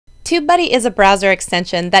TubeBuddy is a browser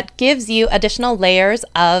extension that gives you additional layers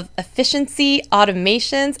of efficiency,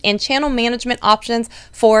 automations, and channel management options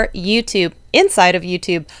for YouTube, inside of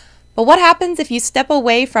YouTube. But what happens if you step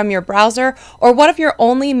away from your browser, or what if you're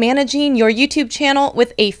only managing your YouTube channel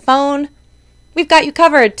with a phone? We've got you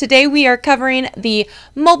covered. Today we are covering the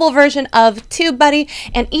mobile version of TubeBuddy,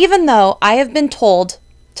 and even though I have been told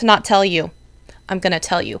to not tell you, I'm going to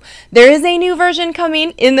tell you. There is a new version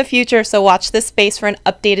coming in the future, so watch this space for an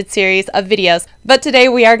updated series of videos. But today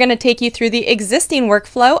we are going to take you through the existing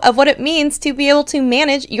workflow of what it means to be able to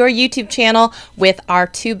manage your YouTube channel with our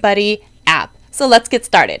TubeBuddy app. So let's get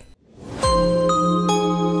started.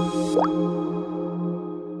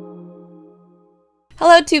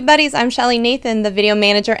 Hello TubeBuddies, I'm Shelly Nathan, the video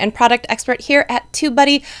manager and product expert here at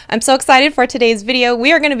TubeBuddy. I'm so excited for today's video.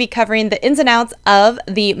 We are going to be covering the ins and outs of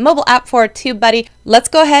the mobile app for TubeBuddy. Let's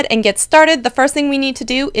go ahead and get started. The first thing we need to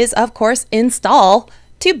do is, of course, install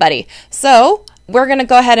TubeBuddy. So we're going to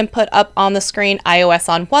go ahead and put up on the screen iOS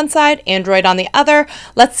on one side, Android on the other.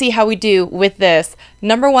 Let's see how we do with this.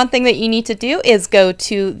 Number one thing that you need to do is go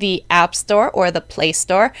to the App Store or the Play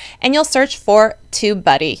Store, and you'll search for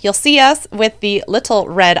TubeBuddy. You'll see us with the little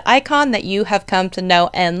red icon that you have come to know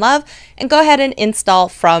and love, and go ahead and install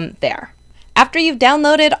from there. After you've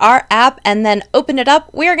downloaded our app and then opened it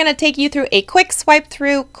up, we are going to take you through a quick swipe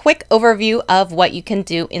through, quick overview of what you can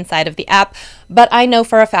do inside of the app. But I know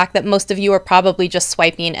for a fact that most of you are probably just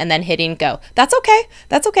swiping and then hitting go. That's okay.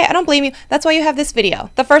 That's okay. I don't blame you. That's why you have this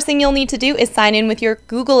video. The first thing you'll need to do is sign in with your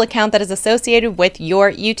Google account that is associated with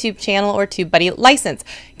your YouTube channel or TubeBuddy license.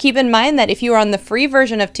 Keep in mind that if you are on the free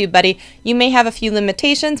version of TubeBuddy, you may have a few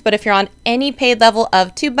limitations, but if you're on any paid level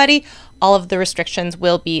of TubeBuddy, all of the restrictions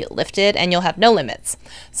will be lifted and you'll have no limits.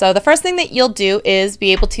 So the first thing that you'll do is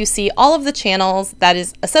be able to see all of the channels that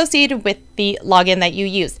is associated with the login that you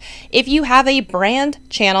used. If you have a brand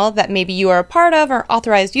channel that maybe you are a part of or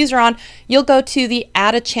authorized user on, you'll go to the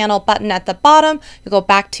Add a Channel button at the bottom. You'll go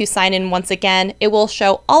back to sign in once again. It will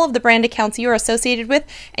show all of the brand accounts you are associated with,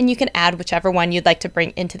 and you can add whichever one you'd like to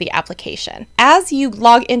bring into the application. As you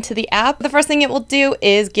log into the app, the first thing it will do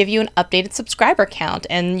is give you an updated subscriber count,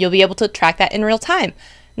 and you'll be able to track that in real time.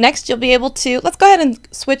 Next, you'll be able to, let's go ahead and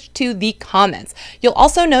switch to the comments. You'll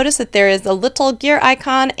also notice that there is a little gear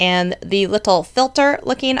icon and the little filter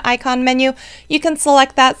looking icon menu. You can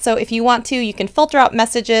select that, so if you want to, you can filter out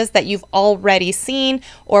messages that you've already seen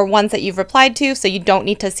or ones that you've replied to, so you don't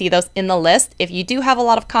need to see those in the list. If you do have a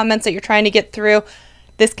lot of comments that you're trying to get through,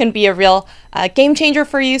 this can be a real game changer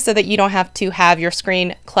for you so that you don't have to have your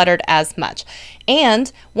screen cluttered as much.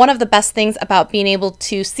 And one of the best things about being able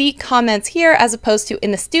to see comments here as opposed to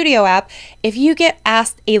in the Studio app, if you get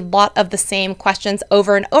asked a lot of the same questions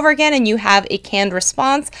over and over again and you have a canned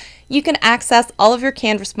response, you can access all of your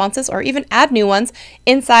canned responses or even add new ones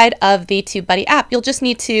inside of the TubeBuddy app. You'll just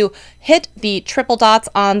need to hit the triple dots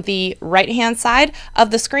on the right-hand side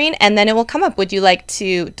of the screen, and then it will come up. Would you like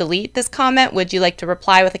to delete this comment? Would you like to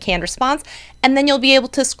reply with a canned response? And then you'll be able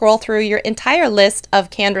to scroll through your entire list of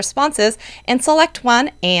canned responses and select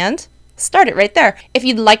one and start it right there. If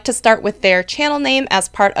you'd like to start with their channel name as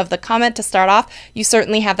part of the comment to start off, you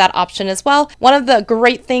certainly have that option as well. One of the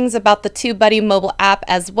great things about the TubeBuddy mobile app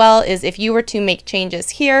as well is if you were to make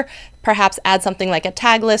changes here, perhaps add something like a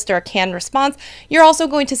tag list or a canned response, you're also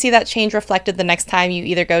going to see that change reflected the next time you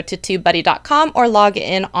either go to tubebuddy.com or log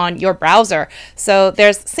in on your browser. So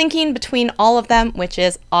there's syncing between all of them, which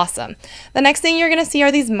is awesome. The next thing you're going to see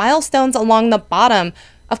are these milestones along the bottom.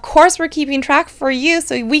 Of course, we're keeping track for you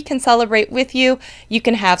so we can celebrate with you. You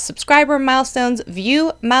can have subscriber milestones,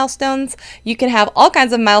 view milestones. You can have all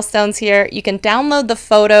kinds of milestones here. You can download the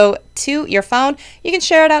photo to your phone. You can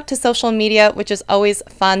share it out to social media, which is always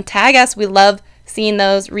fun. Tag us. We love seeing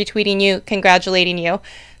those, retweeting you, congratulating you.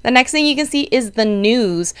 The next thing you can see is the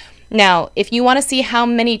news. Now, if you want to see how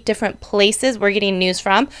many different places we're getting news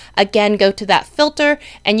from, again, go to that filter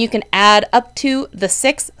and you can add up to the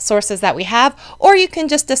 6 sources that we have, or you can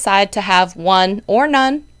just decide to have one or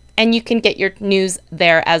none, and you can get your news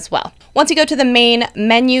there as well. Once you go to the main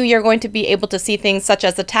menu, you're going to be able to see things such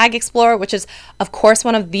as the Tag Explorer, which is, of course,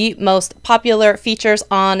 one of the most popular features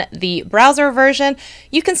on the browser version.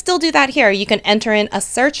 You can still do that here. You can enter in a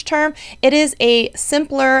search term. It is a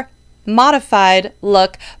simpler modified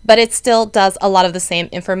look, but it still does a lot of the same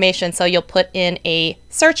information. So you'll put in a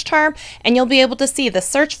search term and you'll be able to see the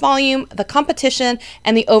search volume, the competition,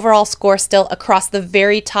 and the overall score still across the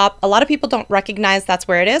very top. A lot of people don't recognize that's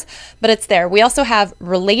where it is, but it's there. We also have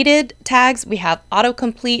related tags. We have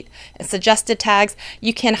autocomplete and suggested tags.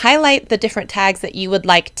 You can highlight the different tags that you would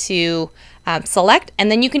like to select,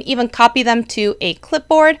 and then you can even copy them to a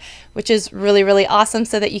clipboard, which is really, really awesome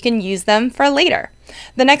so that you can use them for later.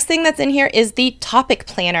 The next thing that's in here is the topic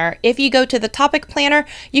planner. If you go to the topic planner,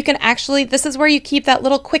 you can actually, this is where you keep that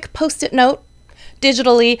little quick post-it note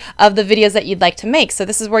digitally of the videos that you'd like to make. So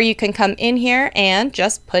this is where you can come in here and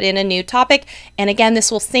just put in a new topic. And again,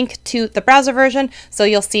 this will sync to the browser version, so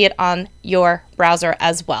you'll see it on your browser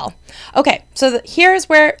as well. Okay, so here's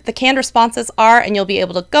where the canned responses are, and you'll be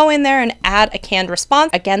able to go in there and add a canned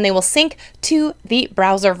response. Again, they will sync to the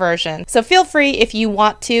browser version. So feel free, if you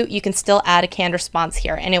want to, you can still add a canned response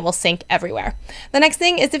here and it will sync everywhere. The next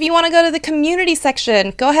thing is if you want to go to the community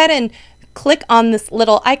section, go ahead and click on this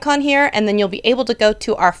little icon here, and then you'll be able to go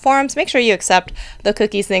to our forums. Make sure you accept the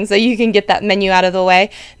cookies thing so you can get that menu out of the way.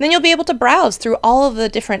 And then you'll be able to browse through all of the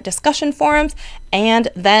different discussion forums. And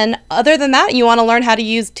then other than that, you want to learn how to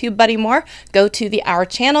use TubeBuddy more, go to the Our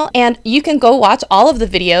channel, and you can go watch all of the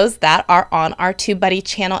videos that are on our TubeBuddy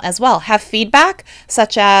channel as well. Have feedback,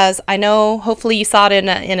 such as, I know hopefully you saw it in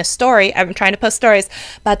a story. I'm trying to post stories,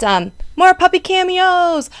 but more puppy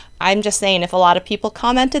cameos. I'm just saying, if a lot of people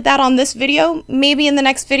commented that on this video, maybe in the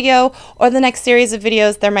next video or the next series of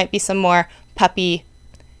videos, there might be some more puppy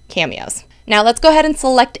cameos. Now let's go ahead and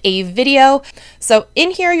select a video. So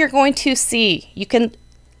in here, you're going to see, you can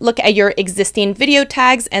look at your existing video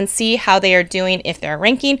tags and see how they are doing, if they're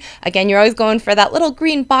ranking. Again, you're always going for that little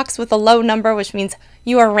green box with a low number, which means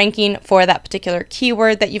you are ranking for that particular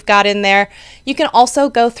keyword that you've got in there. You can also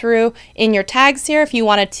go through in your tags here if you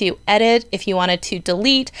wanted to edit, if you wanted to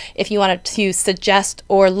delete, if you wanted to suggest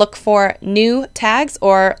or look for new tags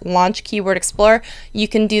or launch Keyword Explorer, you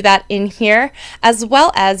can do that in here, as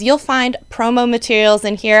well as you'll find promo materials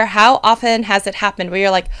in here. How often has it happened where you're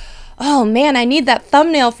like, oh man, I need that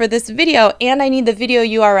thumbnail for this video and I need the video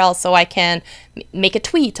URL so I can make a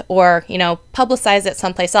tweet or, you know, publicize it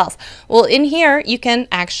someplace else. Well, in here, you can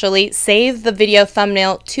actually save the video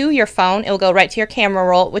thumbnail to your phone. It will go right to your camera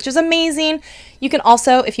roll, which is amazing. You can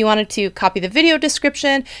also, if you wanted to copy the video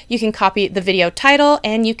description, you can copy the video title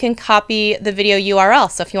and you can copy the video URL.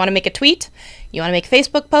 So if you want to make a tweet, you want to make a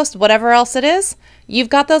Facebook post, whatever else it is, you've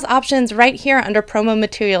got those options right here under promo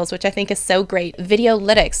materials, which I think is so great.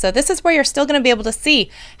 Videolytics. So this is where you're still going to be able to see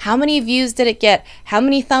how many views did it get, how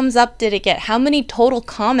many thumbs up did it get, how many total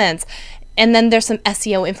comments. And then there's some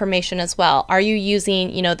SEO information as well. Are you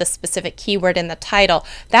using, you know, the specific keyword in the title?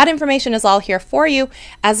 That information is all here for you,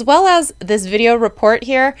 as well as this video report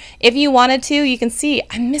here. If you wanted to, you can see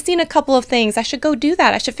I'm missing a couple of things. I should go do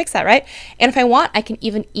that. I should fix that, right? And if I want, I can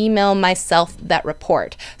even email myself that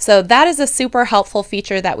report. So that is a super helpful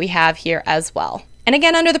feature that we have here as well. And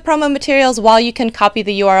again, under the promo materials, while you can copy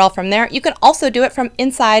the URL from there, you can also do it from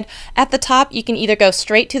inside. At the top, you can either go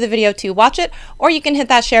straight to the video to watch it, or you can hit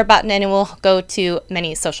that share button and it will go to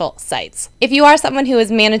many social sites. If you are someone who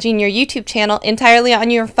is managing your YouTube channel entirely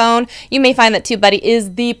on your phone, you may find that TubeBuddy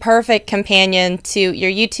is the perfect companion to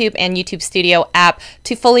your YouTube and YouTube Studio app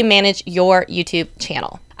to fully manage your YouTube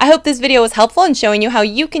channel. I hope this video was helpful in showing you how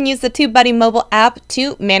you can use the TubeBuddy mobile app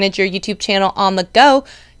to manage your YouTube channel on the go.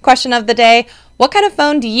 Question of the day: what kind of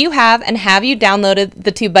phone do you have, and have you downloaded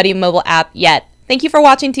the TubeBuddy mobile app yet? Thank you for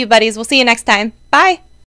watching, TubeBuddies. We'll see you next time. Bye!